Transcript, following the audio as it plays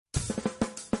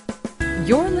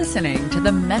You're listening to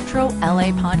the Metro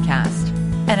LA Podcast,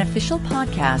 an official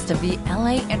podcast of the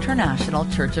LA International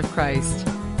Church of Christ.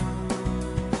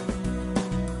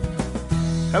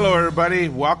 Hello, everybody.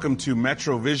 Welcome to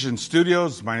Metro Vision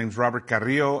Studios. My name is Robert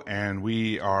Carrillo, and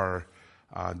we are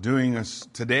doing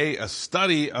today a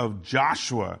study of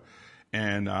Joshua.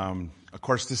 And, of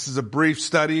course, this is a brief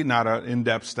study, not an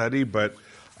in-depth study, but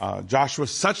Joshua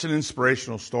is such an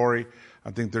inspirational story. I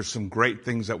think there's some great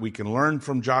things that we can learn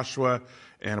from Joshua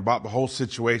and about the whole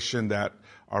situation that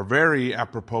are very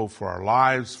apropos for our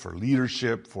lives, for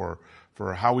leadership, for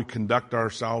how we conduct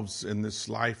ourselves in this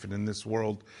life and in this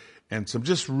world, and some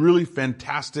just really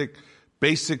fantastic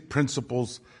basic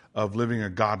principles of living a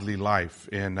godly life.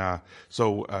 And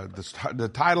so the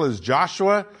title is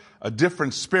Joshua, A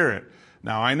Different Spirit.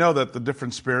 Now, I know that the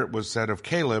different spirit was said of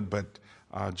Caleb, but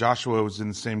Joshua was in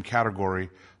the same category,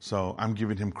 so I'm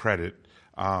giving him credit.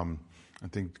 I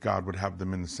think God would have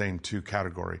them in the same two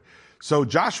category. So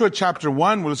Joshua chapter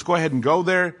 1, let's go ahead and go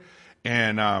there,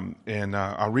 and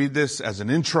I'll read this as an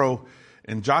intro.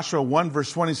 In Joshua 1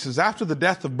 verse 20 says, after the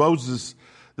death of Moses,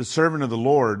 the servant of the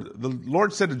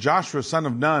Lord said to Joshua, son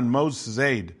of Nun, Moses'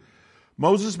 aide,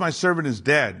 Moses, my servant, is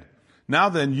dead. Now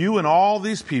then, you and all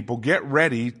these people get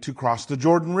ready to cross the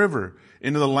Jordan River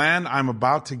into the land I'm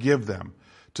about to give them,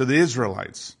 to the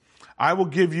Israelites. I will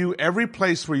give you every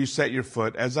place where you set your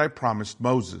foot, as I promised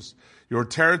Moses. Your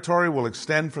territory will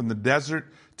extend from the desert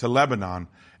to Lebanon,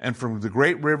 and from the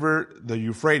great river, the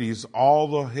Euphrates, all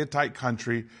the Hittite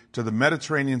country, to the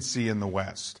Mediterranean Sea in the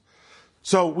west.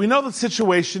 So we know the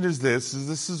situation is this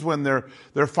is when they're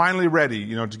finally ready.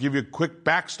 To give you a quick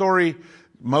backstory,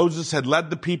 Moses had led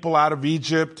the people out of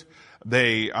Egypt.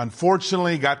 They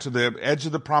unfortunately got to the edge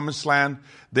of the promised land.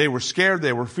 They were scared.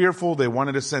 They were fearful. They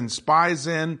wanted to send spies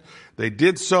in. They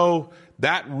did so.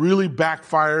 That really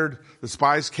backfired. The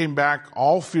spies came back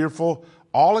all fearful,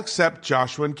 all except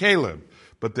Joshua and Caleb.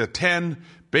 But the 10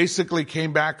 basically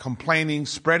came back complaining,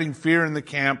 spreading fear in the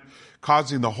camp,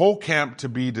 causing the whole camp to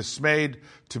be dismayed,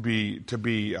 to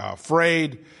be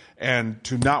afraid, and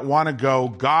to not want to go.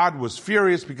 God was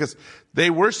furious because they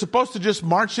were supposed to just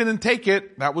march in and take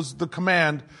it. That was the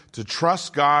command, to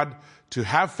trust God, to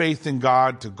have faith in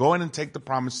God, to go in and take the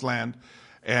promised land.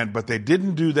 But they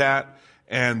didn't do that.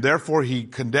 And therefore he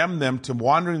condemned them to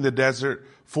wandering the desert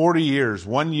 40 years,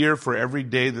 1 year for every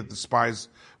day that the spies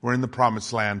were in the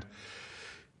promised land.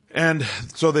 And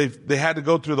so they had to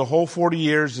go through the whole 40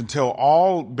 years until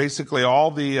all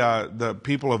the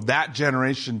people of that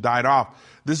generation died off.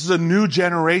 This is a new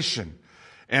generation.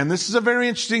 And this is a very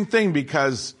interesting thing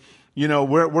because,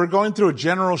 we're going through a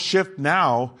general shift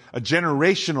now, a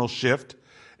generational shift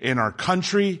in our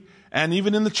country and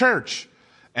even in the church.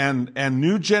 And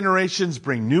new generations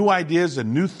bring new ideas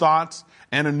and new thoughts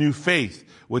and a new faith,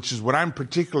 which is what I'm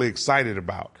particularly excited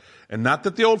about. And not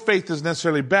that the old faith is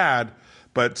necessarily bad,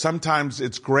 but sometimes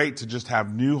it's great to just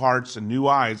have new hearts and new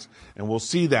eyes, and we'll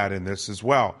see that in this as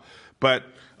well. But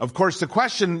of course, the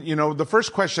question, the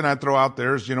first question I throw out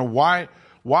there is,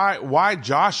 why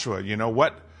Joshua?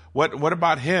 What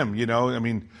about him?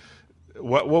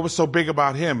 What was so big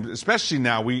about him? Especially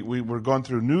now, we're going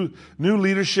through new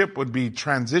leadership. Would be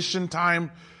transition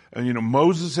time. And,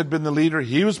 Moses had been the leader.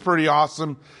 He was pretty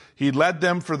awesome. He led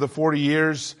them for the 40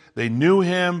 years. They knew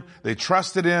him. They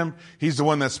trusted him. He's the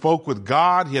one that spoke with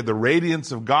God. He had the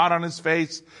radiance of God on his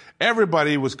face.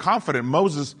 Everybody was confident in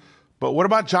Moses. But what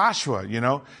about Joshua?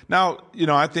 Now,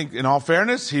 I think in all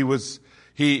fairness, he was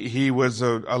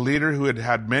a leader who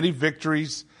had many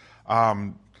victories.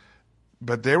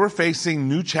 But they were facing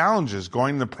new challenges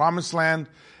going to the promised land.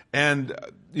 And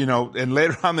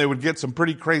later on they would get some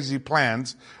pretty crazy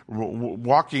plans,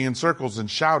 walking in circles and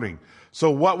shouting. So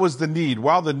what was the need?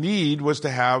 Well, the need was to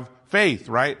have faith,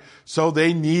 right? So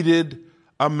they needed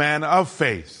a man of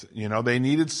faith. They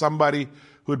needed somebody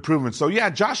who had proven. So yeah,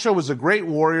 Joshua was a great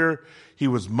warrior. He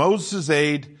was Moses'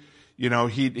 aide.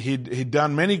 He'd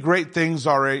done many great things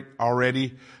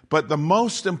already. But the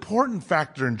most important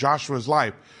factor in Joshua's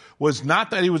life was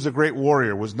not that he was a great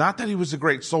warrior, was not that he was a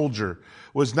great soldier,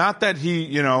 was not that he,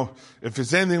 if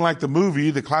it's anything like the movie,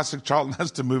 the classic Charlton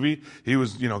Heston movie, he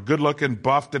was, good looking,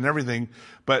 buffed and everything.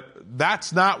 But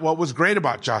that's not what was great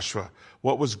about Joshua.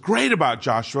 What was great about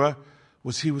Joshua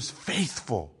was he was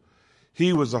faithful.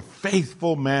 He was a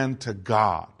faithful man to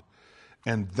God.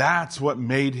 And that's what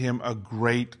made him a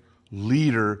great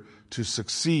leader to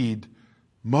succeed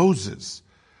Moses.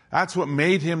 That's what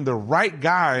made him the right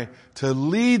guy to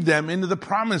lead them into the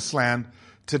promised land,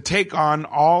 to take on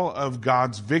all of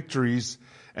God's victories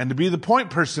and to be the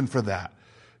point person for that.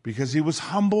 Because he was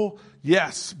humble,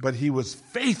 yes, but he was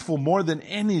faithful more than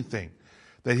anything.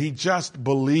 that he just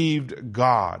believed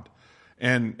God.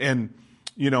 And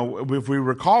if we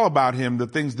recall about him,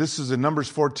 this is in Numbers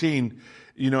 14,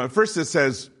 at first it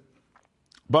says,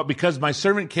 but because my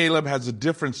servant Caleb has a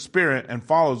different spirit and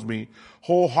follows me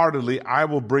wholeheartedly, I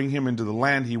will bring him into the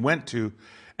land he went to,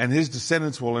 and his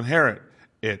descendants will inherit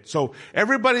it. So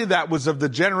everybody that was of the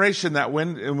generation that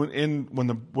went in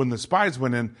when the spies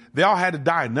went in, they all had to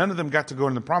die. None of them got to go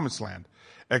in the promised land,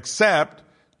 except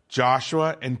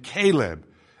Joshua and Caleb.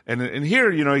 And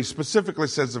here, he specifically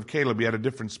says of Caleb, he had a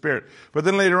different spirit. But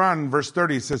then later on in verse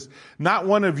 30, he says, not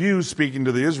one of you, speaking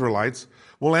to the Israelites,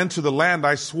 will enter the land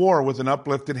I swore with an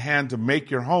uplifted hand to make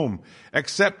your home,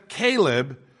 except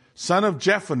Caleb, son of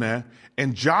Jephunneh,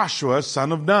 and Joshua,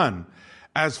 son of Nun.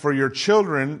 As for your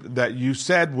children that you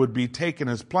said would be taken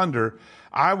as plunder,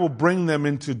 I will bring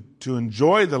them to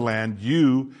enjoy the land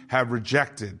you have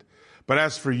rejected. But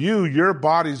as for you, your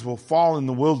bodies will fall in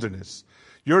the wilderness.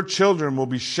 Your children will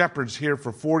be shepherds here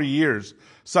for 40 years,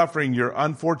 suffering your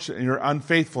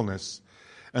unfaithfulness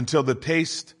until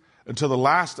the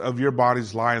last of your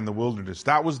bodies lie in the wilderness.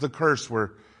 That was the curse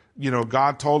where,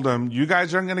 God told them, you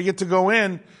guys aren't going to get to go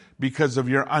in because of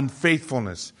your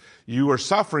unfaithfulness. You are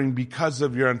suffering because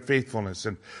of your unfaithfulness.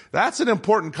 And that's an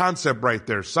important concept right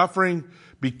there. Suffering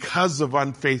because of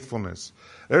unfaithfulness.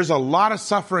 There's a lot of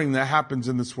suffering that happens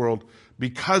in this world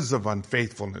because of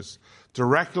unfaithfulness.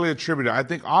 Directly attributed. I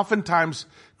think oftentimes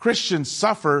Christians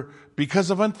suffer because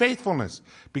of unfaithfulness,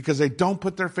 because they don't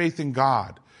put their faith in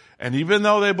God. And even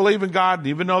though they believe in God, and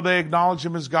even though they acknowledge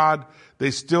him as God,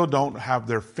 they still don't have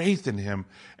their faith in him,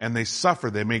 and they suffer.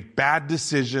 They make bad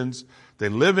decisions. They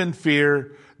live in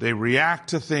fear. They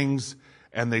react to things,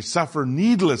 and they suffer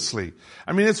needlessly.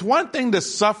 I mean, it's one thing to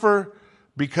suffer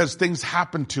because things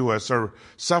happen to us, or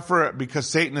suffer because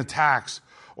Satan attacks,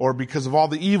 or because of all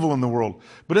the evil in the world.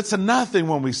 But it's another thing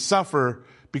when we suffer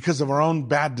because of our own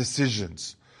bad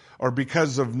decisions, or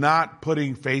because of not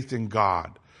putting faith in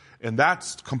God. And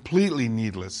that's completely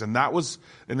needless. And that was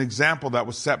an example that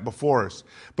was set before us.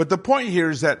 But the point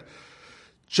here is that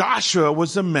Joshua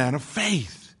was a man of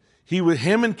faith.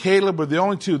 Him and Caleb were the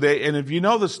only two. And if you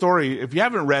know the story, if you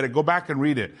haven't read it, go back and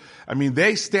read it. I mean,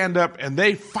 they stand up and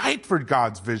they fight for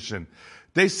God's vision.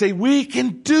 They say, we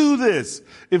can do this.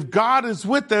 If God is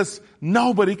with us,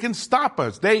 nobody can stop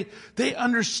us. They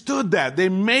understood that. They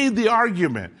made the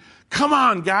argument. Come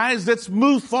on, guys, let's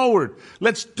move forward.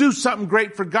 Let's do something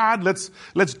great for God. Let's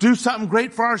do something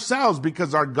great for ourselves,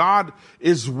 because our God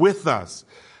is with us.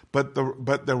 But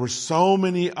there were so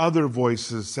many other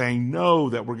voices saying no,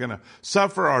 that we're going to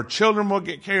suffer. Our children will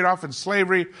get carried off in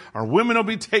slavery. Our women will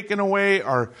be taken away.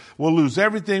 We'll lose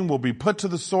everything. We'll be put to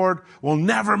the sword. We'll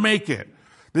never make it.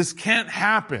 This can't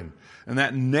happen. And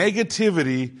that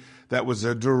negativity that was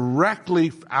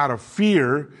directly out of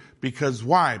fear, because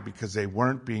why? Because they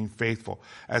weren't being faithful.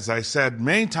 As I said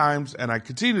many times, and I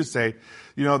continue to say,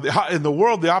 in the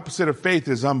world, the opposite of faith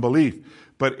is unbelief.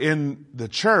 But in the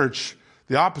church,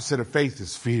 the opposite of faith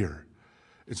is fear.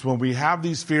 It's when we have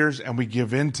these fears and we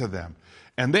give in to them.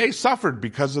 And they suffered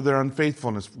because of their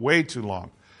unfaithfulness way too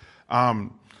long.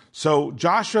 So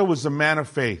Joshua was a man of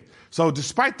faith. So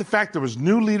despite the fact there was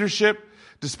new leadership,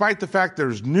 despite the fact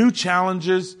there's new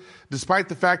challenges, despite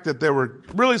the fact that there were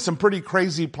really some pretty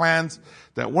crazy plans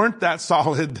that weren't that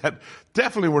solid, that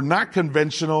definitely were not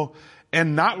conventional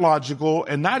and not logical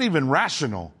and not even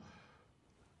rational,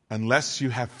 unless you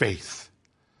have faith.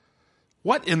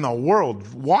 What in the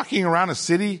world? Walking around a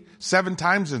city 7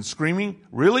 times and screaming?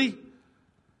 Really?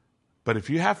 But if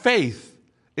you have faith,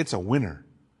 it's a winner.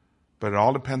 But it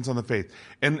all depends on the faith.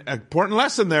 And an important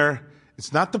lesson there,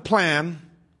 it's not the plan.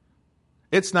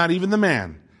 It's not even the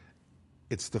man.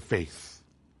 It's the faith.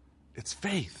 It's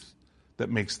faith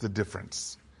that makes the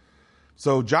difference.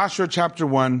 So Joshua chapter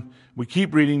 1, we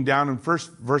keep reading down in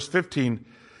verse 15.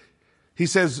 He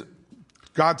says,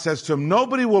 God says to him,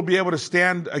 nobody will be able to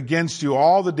stand against you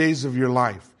all the days of your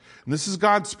life. And this is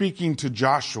God speaking to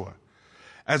Joshua.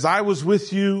 As I was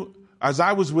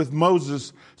with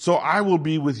Moses, so I will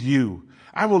be with you.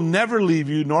 I will never leave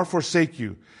you nor forsake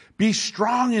you. Be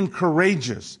strong and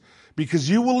courageous, because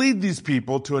you will lead these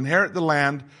people to inherit the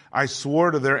land I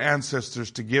swore to their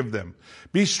ancestors to give them.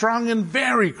 Be strong and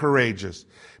very courageous.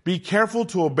 Be careful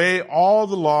to obey all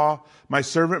the law my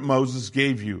servant Moses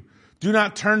gave you. Do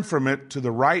not turn from it to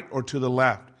the right or to the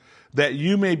left, that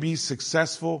you may be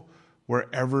successful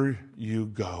wherever you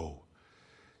go.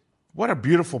 What a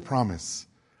beautiful promise.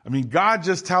 I mean, God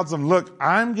just tells them, look,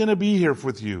 I'm going to be here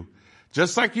with you.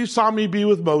 Just like you saw me be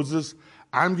with Moses,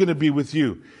 I'm going to be with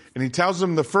you. And he tells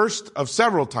them the first of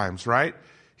several times, right?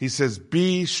 He says,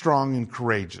 be strong and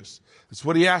courageous. That's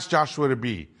what he asked Joshua to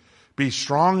be. Be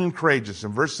strong and courageous.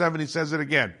 In verse 7, he says it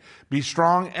again. Be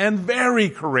strong and very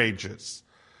courageous.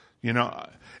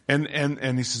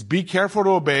 And he says, be careful to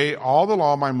obey all the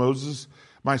law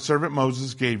my servant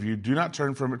Moses gave you. Do not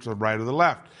turn from it to the right or the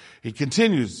left. He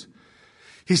continues.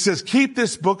 He says, keep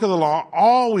this book of the law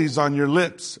always on your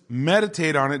lips.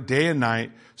 Meditate on it day and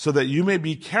night so that you may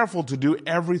be careful to do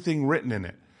everything written in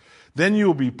it. Then you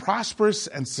will be prosperous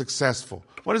and successful.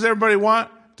 What does everybody want?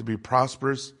 To be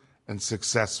prosperous and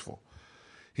successful.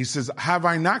 He says, have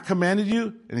I not commanded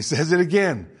you? And he says it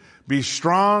again. Be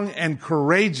strong and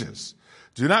courageous.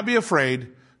 Do not be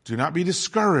afraid. Do not be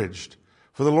discouraged.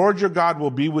 For the Lord your God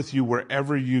will be with you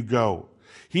wherever you go.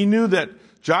 He knew that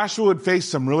Joshua would face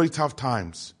some really tough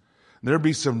times. There'd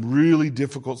be some really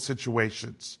difficult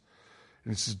situations.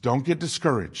 And he says, don't get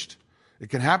discouraged. It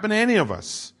can happen to any of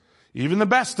us, even the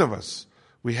best of us.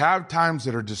 We have times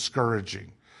that are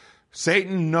discouraging.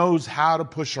 Satan knows how to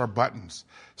push our buttons.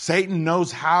 Satan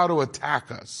knows how to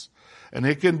attack us. And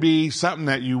it can be something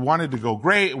that you wanted to go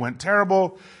great, it went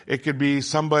terrible. It could be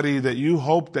somebody that you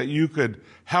hoped that you could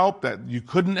help, that you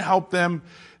couldn't help them,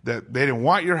 that they didn't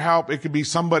want your help. It could be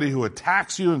somebody who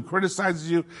attacks you and criticizes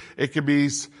you. It could be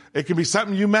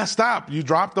something you messed up. You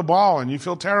dropped the ball and you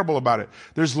feel terrible about it.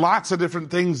 There's lots of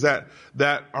different things that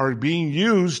are being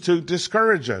used to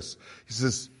discourage us. He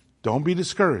says, don't be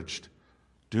discouraged.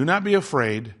 Do not be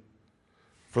afraid,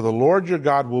 for the Lord your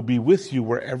God will be with you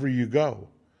wherever you go.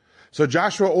 So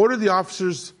Joshua ordered the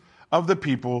officers of the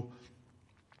people,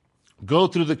 go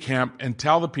through the camp and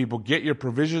tell the people, get your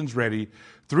provisions ready.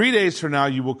 3 days from now,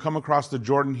 you will come across the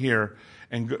Jordan here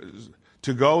and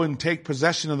to go and take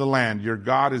possession of the land your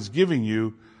God is giving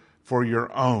you for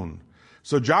your own.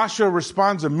 So Joshua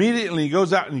responds immediately. He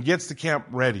goes out and he gets the camp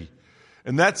ready.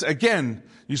 And that's, again,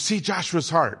 you see Joshua's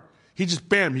heart. He just,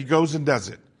 bam, he goes and does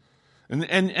it.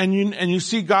 And you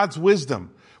see God's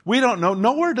wisdom. We don't know.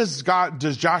 Nowhere does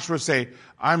Joshua say,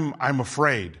 I'm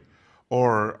afraid,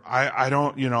 or I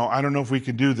don't know if we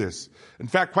can do this. In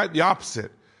fact, quite the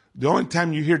opposite. The only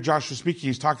time you hear Joshua speaking,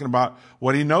 he's talking about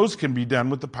what he knows can be done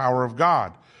with the power of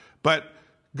God. But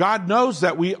God knows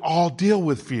that we all deal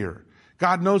with fear.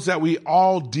 God knows that we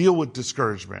all deal with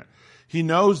discouragement. He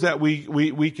knows that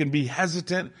we can be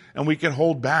hesitant and we can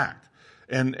hold back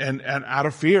and out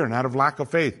of fear and out of lack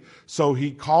of faith. So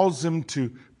he calls them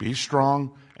to be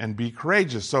strong and be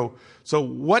courageous. So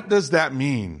what does that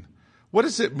mean? What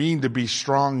does it mean to be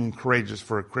strong and courageous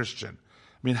for a Christian?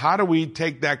 I mean, how do we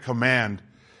take that command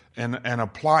and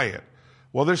apply it?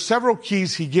 Well, there's several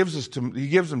keys he gives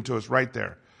them to us right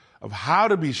there of how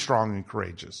to be strong and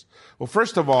courageous. Well,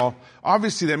 first of all,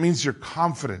 obviously that means you're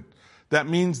confident. That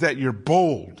means that you're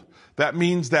bold. That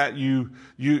means that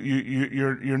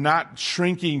you're not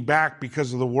shrinking back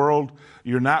because of the world.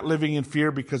 You're not living in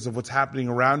fear because of what's happening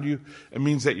around you. It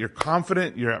means that you're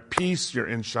confident, you're at peace, you're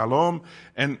in shalom.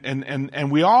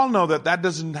 And we all know that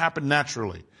doesn't happen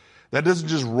naturally. That doesn't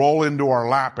just roll into our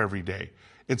lap every day.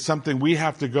 It's something we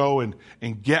have to go and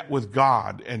get with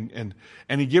God. And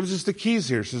he gives us the keys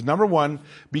here. He says, number one,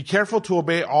 be careful to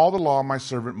obey all the law my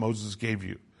servant Moses gave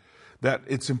you. That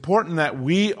it's important that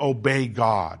we obey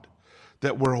God,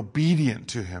 that we're obedient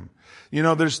to him. You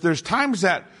know, there's times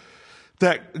that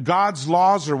God's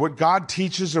laws or what God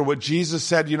teaches or what Jesus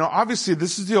said, you know, obviously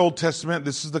this is the Old Testament.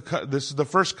 This is the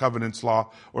first covenant's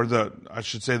law, or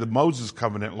the Moses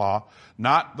covenant law,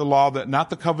 not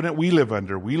the covenant we live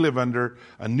under. We live under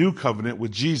a new covenant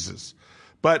with Jesus,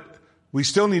 but we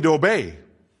still need to obey.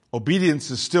 Obedience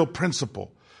is still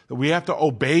principle. That we have to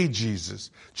obey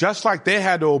Jesus. Just like they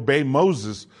had to obey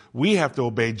Moses, we have to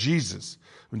obey Jesus.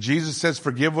 When Jesus says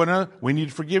forgive one another, we need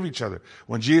to forgive each other.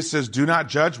 When Jesus says do not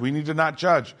judge, we need to not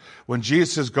judge. When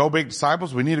Jesus says go make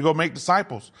disciples, we need to go make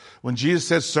disciples. When Jesus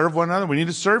says serve one another, we need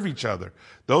to serve each other.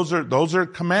 Those are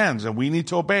commands and we need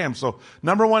to obey them. So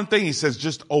number one thing he says,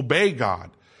 just obey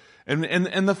God. And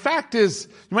the fact is,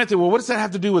 you might think, well, what does that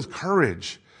have to do with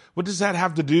courage? What does that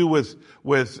have to do with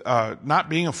not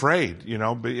being afraid, you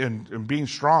know, and being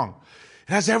strong?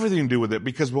 It has everything to do with it,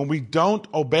 because when we don't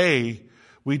obey,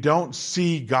 we don't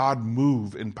see God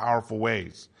move in powerful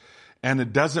ways, and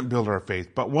it doesn't build our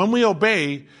faith. But when we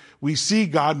obey, we see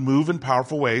God move in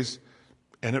powerful ways,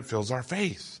 and it fills our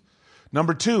faith.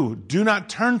 Number two, do not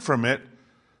turn from it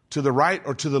to the right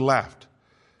or to the left.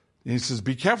 And he says,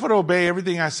 be careful to obey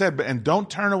everything I said, and don't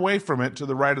turn away from it to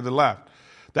the right or the left.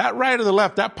 That right or the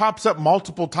left, that pops up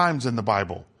multiple times in the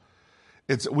Bible.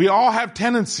 We all have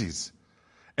tendencies.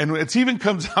 And it even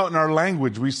comes out in our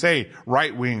language. We say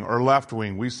right wing or left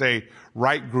wing. We say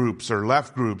right groups or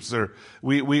left groups. Or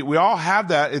we all have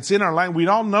that. It's in our language. We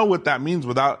all know what that means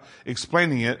without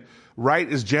explaining it. right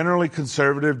is generally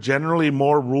conservative, generally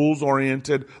more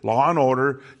rules-oriented, law and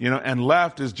order, and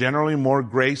left is generally more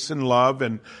grace and love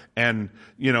and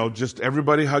just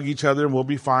everybody hug each other and we'll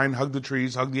be fine. Hug the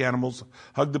trees, hug the animals,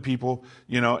 hug the people,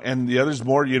 and the other's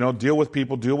more, deal with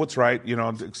people, do what's right,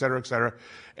 et cetera, et cetera.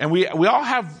 And we all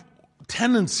have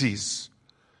tendencies.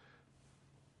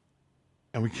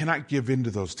 And we cannot give in to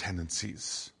those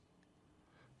tendencies.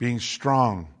 Being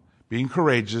strong, being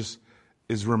courageous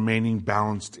is remaining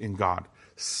balanced in God.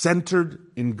 Centered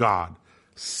in God.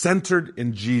 Centered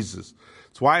in Jesus.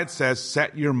 It's why it says,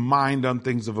 set your mind on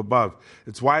things of above.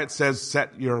 It's why it says,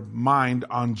 set your mind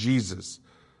on Jesus,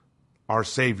 our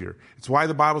Savior. It's why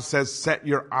the Bible says, set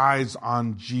your eyes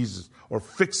on Jesus, or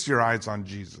fix your eyes on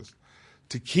Jesus.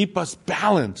 To keep us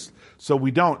balanced so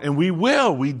we don't. And we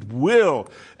will.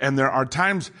 And there are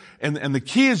times, and the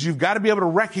key is you've got to be able to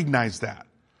recognize that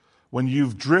when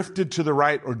you've drifted to the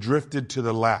right or drifted to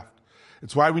the left.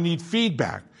 It's why we need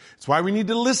feedback. It's why we need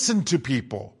to listen to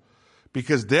people.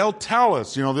 Because they'll tell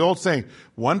us, the old saying,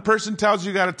 one person tells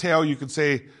you got a tail, you could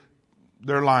say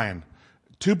they're lying.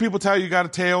 2 people tell you got a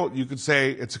tail, you could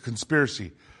say it's a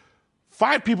conspiracy.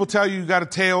 5 people tell you got a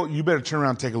tail, you better turn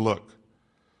around and take a look.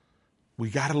 We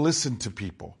got to listen to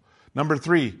people. Number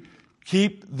 3,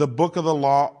 keep the book of the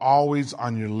law always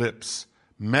on your lips.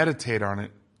 Meditate on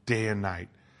it day and night.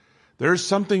 There's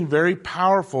something very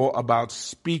powerful about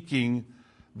speaking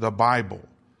the Bible.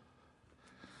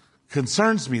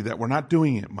 Concerns me that we're not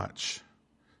doing it much.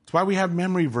 It's why we have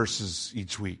memory verses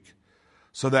each week,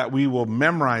 so that we will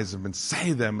memorize them and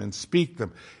say them and speak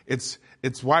them. It's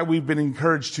why we've been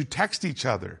encouraged to text each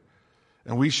other.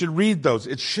 And we should read those.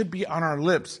 It should be on our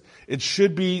lips. It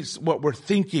should be what we're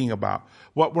thinking about,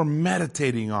 what we're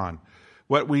meditating on,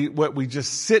 what we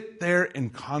just sit there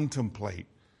and contemplate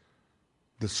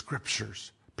the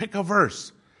scriptures. Pick a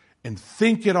verse and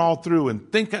think it all through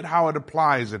and think at how it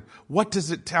applies and what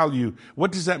does it tell you?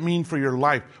 What does that mean for your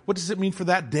life? What does it mean for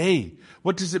that day?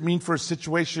 What does it mean for a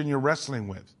situation you're wrestling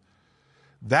with?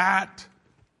 That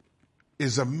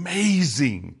is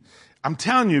amazing. I'm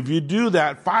telling you, if you do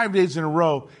that 5 days in a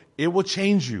row, it will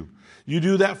change you. You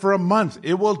do that for a month,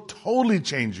 it will totally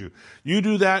change you. You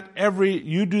do that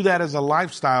as a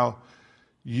lifestyle,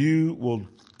 you will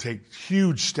take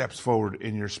huge steps forward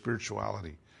in your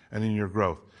spirituality and in your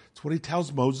growth. It's what he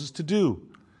tells Moses to do.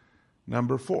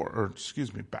 Number 4,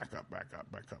 back up.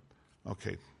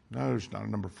 Okay, no, there's not a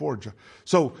number 4.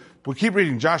 So we'll keep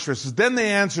reading. Joshua says, then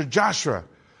they answered Joshua,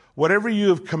 whatever you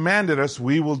have commanded us,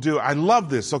 we will do. I love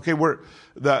this. Okay,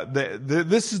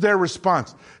 this is their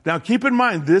response. Now, keep in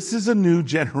mind, this is a new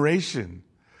generation.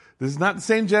 This is not the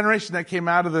same generation that came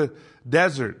out of the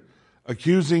desert,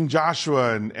 accusing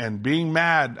Joshua and being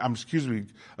mad.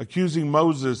 Accusing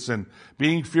Moses and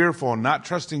being fearful and not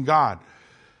trusting God.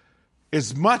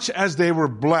 As much as they were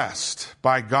blessed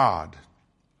by God,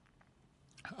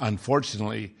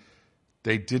 unfortunately,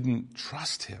 they didn't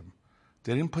trust him.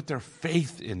 They didn't put their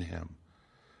faith in him.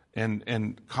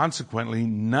 And consequently,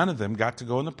 none of them got to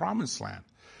go in the promised land.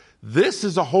 This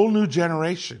is a whole new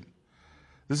generation.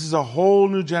 This is a whole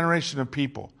new generation of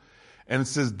people. And it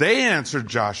says, they answered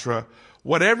Joshua,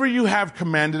 whatever you have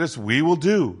commanded us, we will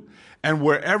do. And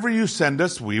wherever you send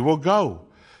us, we will go.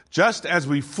 Just as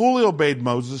we fully obeyed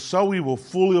Moses, so we will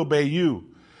fully obey you.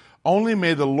 Only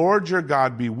may the Lord your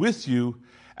God be with you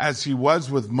as he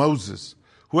was with Moses.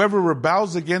 Whoever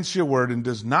rebels against your word and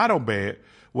does not obey it,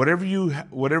 whatever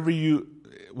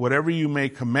you may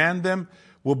command them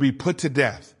will be put to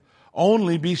death.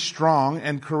 Only be strong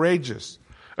and courageous.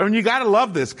 I mean, you gotta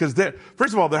love this because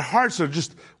first of all, their hearts are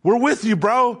just, we're with you,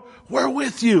 bro. We're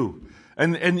with you.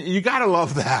 And you gotta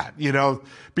love that,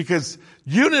 because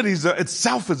unity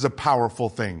itself is a powerful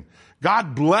thing.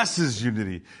 God blesses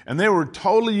unity, and they were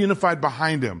totally unified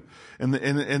behind him. And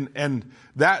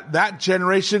that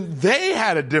generation, they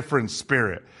had a different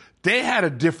spirit. They had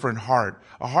a different heart,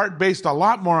 a heart based a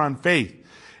lot more on faith.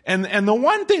 And the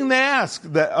one thing they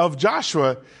asked of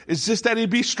Joshua is just that he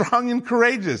be strong and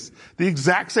courageous. The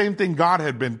exact same thing God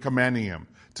had been commanding him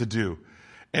to do.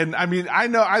 And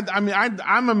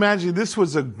I'm imagining this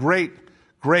was a great,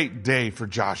 great day for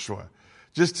Joshua.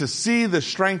 Just to see the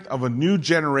strength of a new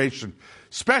generation,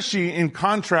 especially in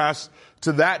contrast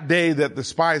to that day that the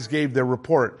spies gave their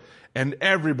report. And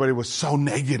everybody was so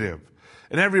negative.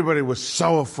 And everybody was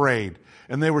so afraid.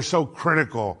 And they were so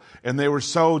critical. And they were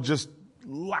so just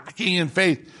lacking in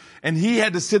faith. And he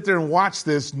had to sit there and watch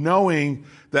this knowing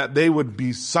that they would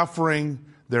be suffering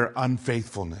their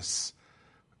unfaithfulness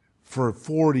for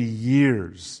 40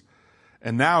 years.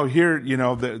 And now here,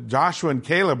 Joshua and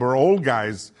Caleb are old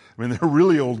guys. I mean, they're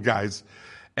really old guys.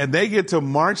 And they get to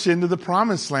march into the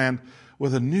promised land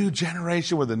with a new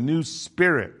generation, with a new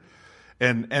spirit.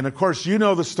 And of course, you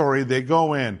know the story. They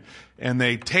go in and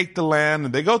they take the land,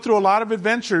 and they go through a lot of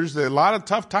adventures, a lot of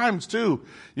tough times too.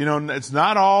 It's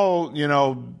not all,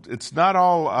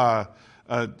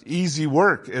 easy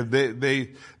work. They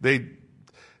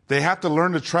have to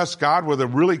learn to trust God with a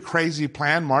really crazy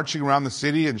plan, marching around the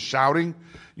city and shouting.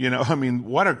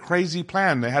 What a crazy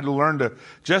plan. They had to learn to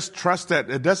just trust that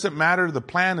it doesn't matter the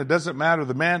plan, it doesn't matter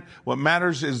the man. What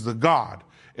matters is the God.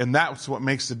 And that's what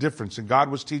makes the difference. And God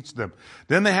was teaching them.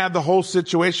 Then they had the whole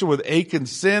situation with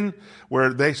Achan's sin,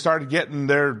 where they started getting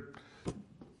their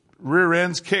rear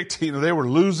ends kicked. They were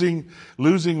losing.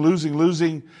 And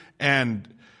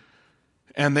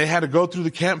they had to go through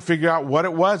the camp, figure out what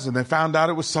it was. And they found out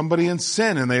it was somebody in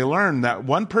sin. And they learned that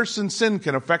one person's sin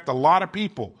can affect a lot of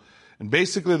people. And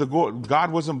basically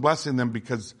God wasn't blessing them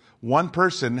because one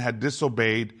person had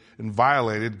disobeyed and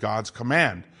violated God's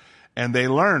command. And they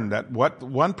learned that what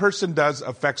one person does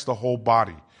affects the whole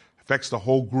body, affects the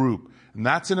whole group. And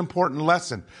that's an important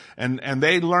lesson. And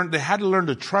they had to learn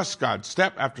to trust God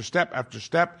step after step after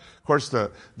step. Of course,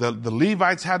 the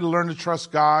Levites had to learn to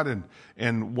trust God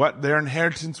and what their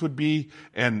inheritance would be,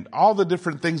 and all the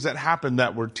different things that happened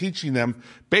that were teaching them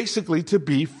basically to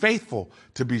be faithful,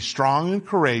 to be strong and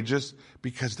courageous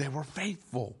because they were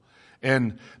faithful.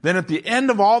 And then at the end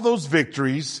of all those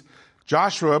victories,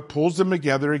 Joshua pulls them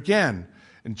together again.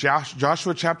 In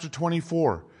Joshua chapter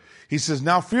 24, he says,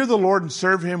 "Now fear the Lord and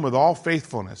serve him with all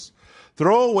faithfulness.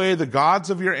 Throw away the gods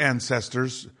your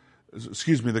ancestors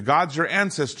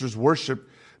worship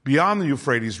beyond the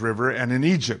Euphrates River and in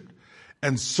Egypt,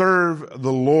 and serve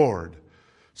the Lord."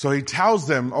 So he tells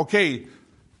them, okay,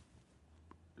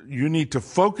 you need to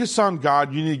focus on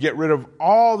God. You need to get rid of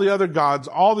all the other gods,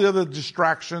 all the other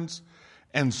distractions,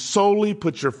 and solely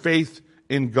put your faith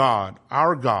in God,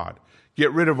 our God.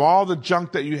 Get rid of all the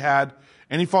junk that you had,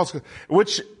 any false,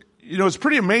 which, is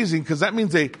pretty amazing, because that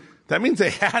means they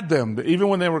had them even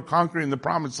when they were conquering the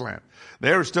promised land.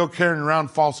 They were still carrying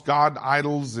around false god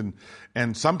idols,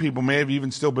 and some people may have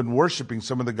even still been worshiping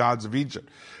some of the gods of Egypt,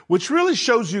 which really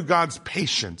shows you God's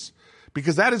patience,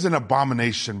 because that is an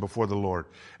abomination before the Lord.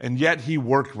 And yet he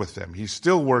worked with them. He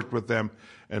still worked with them.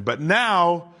 But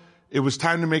now it was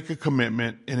time to make a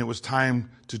commitment, and it was time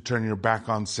to turn your back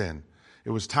on sin.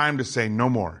 It was time to say no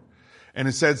more. And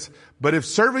it says, "But if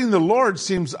serving the Lord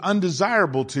seems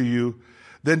undesirable to you,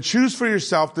 then choose for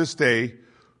yourself this day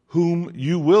whom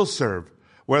you will serve,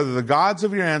 whether the gods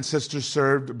of your ancestors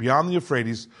served beyond the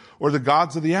Euphrates or the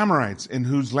gods of the Amorites in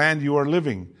whose land you are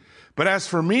living. But as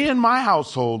for me and my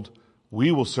household,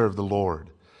 we will serve the Lord."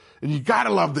 And you gotta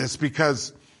love this,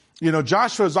 because,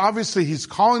 Joshua is obviously, he's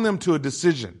calling them to a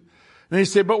decision. And you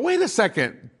say, but wait a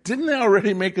second, didn't they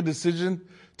already make a decision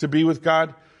to be with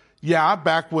God? Yeah,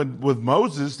 back with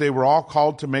Moses, they were all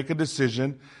called to make a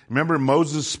decision. Remember,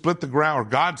 Moses split the ground, or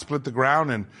God split the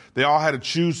ground, and they all had to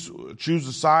choose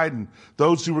a side, and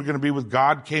those who were going to be with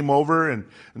God came over,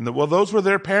 those were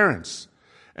their parents.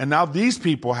 And now these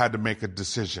people had to make a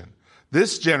decision.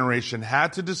 This generation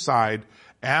had to decide,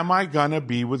 am I going to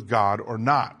be with God or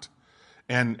not?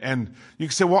 And you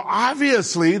can say, well,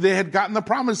 obviously they had gotten the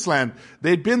promised land.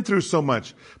 They'd been through so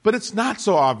much. But it's not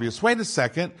so obvious. Wait a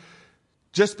second.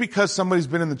 Just because somebody's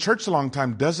been in the church a long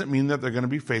time doesn't mean that they're going to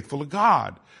be faithful to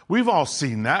God. We've all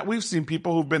seen that. We've seen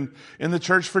people who've been in the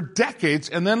church for decades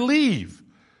and then leave.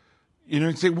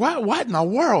 You say, what in the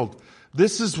world?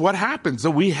 This is what happens. So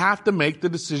we have to make the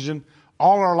decision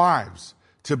all our lives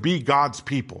to be God's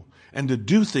people and to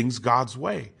do things God's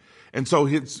way. And so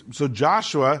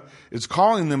Joshua is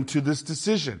calling them to this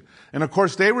decision. And of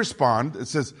course they respond. It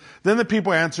says, "Then the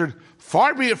people answered,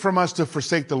 'Far be it from us to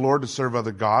forsake the Lord to serve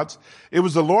other gods. It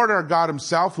was the Lord our God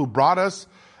himself who brought us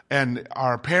and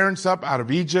our parents up out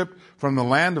of Egypt from the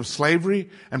land of slavery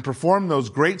and performed those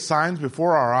great signs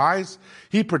before our eyes.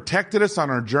 He protected us on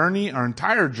our journey, our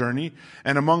entire journey,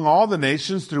 and among all the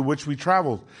nations through which we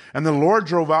traveled. And the Lord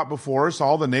drove out before us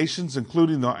all the nations,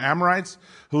 including the Amorites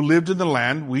who lived in the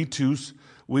land. We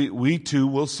too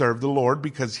will serve the Lord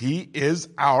because he is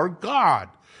our God.'"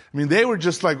 I mean, they were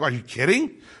just like, are you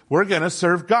kidding? We're going to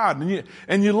serve God.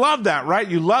 And you love that, right?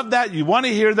 You love that. You want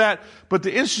to hear that. But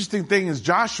the interesting thing is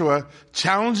Joshua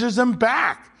challenges them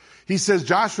back. He says,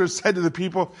 Joshua said to the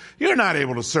people, "You're not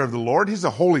able to serve the Lord. He's a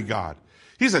holy God.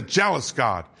 He's a jealous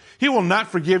God. He will not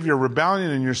forgive your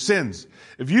rebellion and your sins.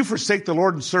 If you forsake the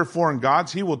Lord and serve foreign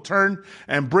gods, he will turn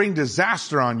and bring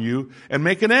disaster on you and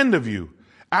make an end of you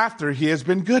after he has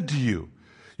been good to you.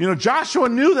 Joshua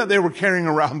knew that they were carrying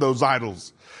around those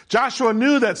idols. Joshua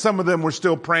knew that some of them were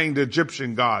still praying to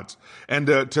Egyptian gods and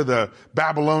to the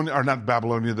Babylonian, or not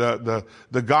Babylonia,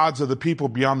 the gods of the people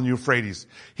beyond the Euphrates.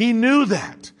 He knew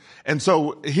that. And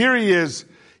so here he is.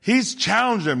 He's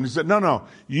challenged him. He said, no,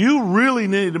 you really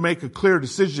need to make a clear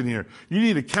decision here. You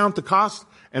need to count the cost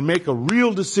and make a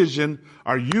real decision.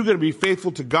 Are you going to be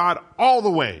faithful to God all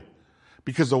the way?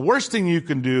 Because the worst thing you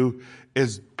can do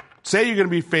is say you're going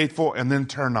to be faithful and then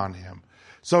turn on him.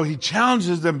 So he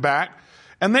challenges them back,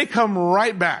 and they come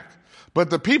right back. But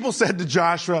the people said to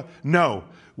Joshua, no,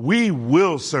 we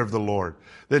will serve the Lord.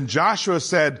 Then Joshua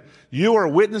said, you are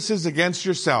witnesses against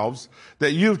yourselves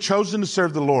that you have chosen to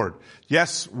serve the Lord.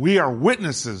 Yes, we are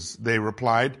witnesses, they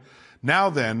replied. Now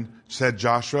then, said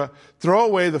Joshua, throw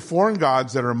away the foreign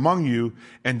gods that are among you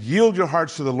and yield your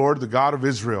hearts to the Lord, the God of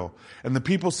Israel. And the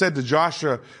people said to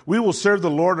Joshua, we will serve the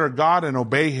Lord our God and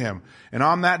obey him. And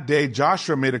on that day,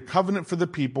 Joshua made a covenant for the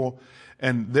people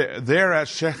and there at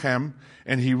Shechem,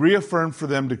 and he reaffirmed for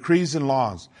them decrees and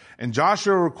laws. And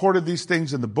Joshua recorded these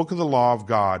things in the book of the law of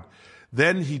God.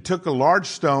 Then he took a large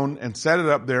stone and set it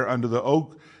up there under the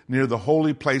oak near the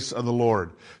holy place of the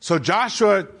Lord. So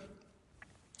Joshua,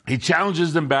 he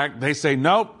challenges them back. They say,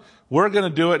 nope, we're going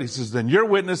to do it. He says, then you're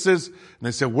witnesses. And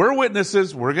they say, we're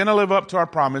witnesses. We're going to live up to our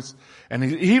promise. And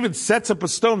he even sets up a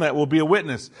stone that will be a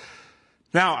witness.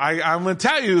 Now, I'm going to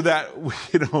tell you that,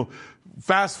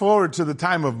 fast forward to the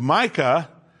time of Micah.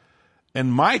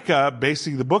 And Micah,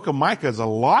 basically the book of Micah is a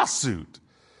lawsuit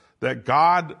that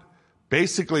God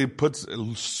basically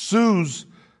sues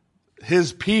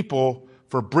his people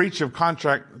for breach of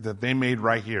contract that they made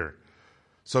right here.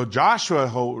 So Joshua,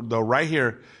 though, right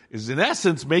here is in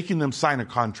essence making them sign a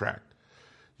contract.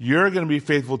 You're going to be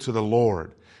faithful to the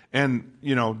Lord. And,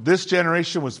 this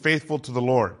generation was faithful to the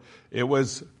Lord. It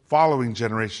was following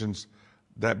generations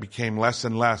that became less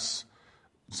and less,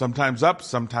 sometimes up,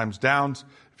 sometimes downs.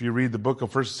 If you read the book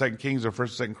of 1st and 2nd Kings or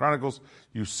 1st and 2nd Chronicles,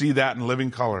 you see that in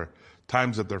living color.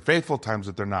 Times that they're faithful, times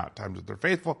that they're not. Times that they're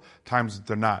faithful, times that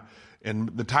they're not. In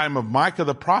the time of Micah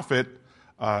the prophet,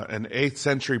 an 8th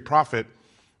century prophet,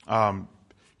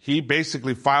 he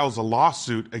basically files a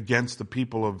lawsuit against the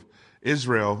people of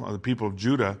Israel, or the people of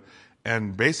Judah,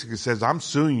 and basically says, I'm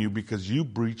suing you because you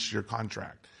breached your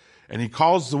contract. And he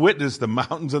calls the witness the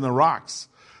mountains and the rocks,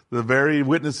 the very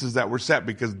witnesses that were set,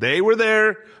 because they were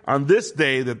there on this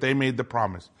day that they made the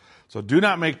promise. So do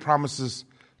not make promises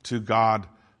to God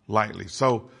lightly.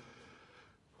 So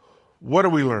what do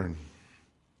we learn?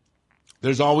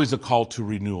 There's always a call to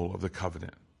renewal of the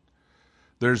covenant.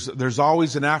 There's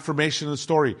always an affirmation of the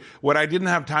story. What I didn't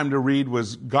have time to read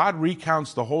was God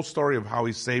recounts the whole story of how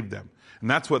he saved them. And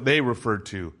that's what they referred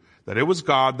to, that it was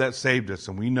God that saved us,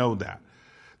 and we know that.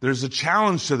 There's a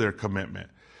challenge to their commitment.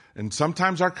 And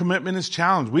sometimes our commitment is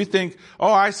challenged. We think,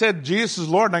 I said Jesus is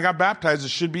Lord and I got baptized. It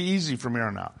should be easy from here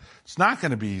on out. It's not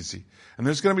going to be easy. And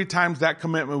there's going to be times that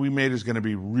commitment we made is going to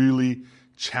be really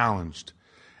challenged.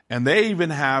 And they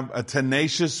even have a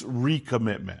tenacious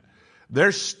recommitment.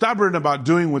 They're stubborn about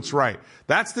doing what's right.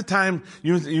 That's the time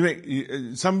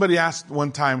somebody asked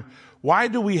one time, why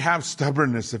do we have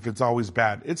stubbornness if it's always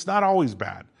bad? It's not always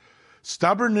bad.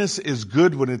 Stubbornness is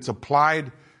good when it's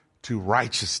applied to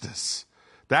righteousness.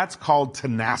 That's called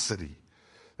tenacity.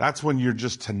 That's when you're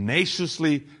just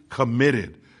tenaciously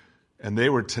committed. And they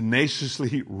were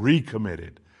tenaciously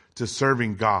recommitted to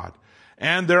serving God.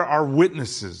 And there are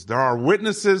witnesses. There are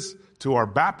witnesses to our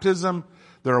baptism.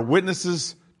 There are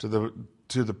witnesses to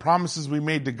the promises we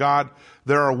made to God.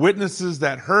 There are witnesses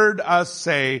that heard us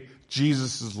say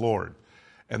Jesus is Lord.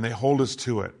 And they hold us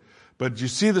to it. But you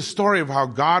see the story of how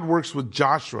God works with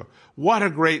Joshua. What a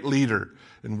great leader.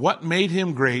 And what made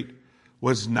him great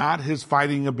was not his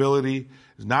fighting ability,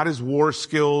 it's not his war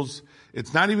skills,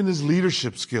 it's not even his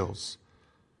leadership skills.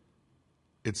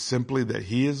 It's simply that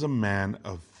he is a man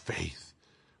of faith,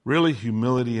 really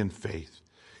humility and faith.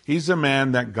 He's a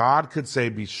man that God could say,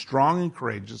 be strong and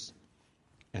courageous,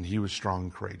 and he was strong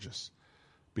and courageous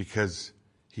because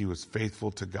he was faithful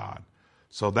to God.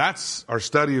 So that's our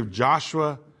study of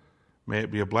Joshua. May it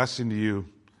be a blessing to you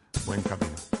when coming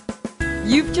up.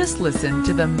 You've just listened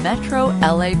to the Metro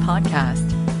LA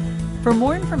podcast. For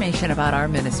more information about our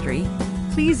ministry,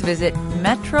 please visit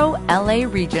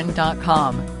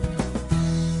metrolaregion.com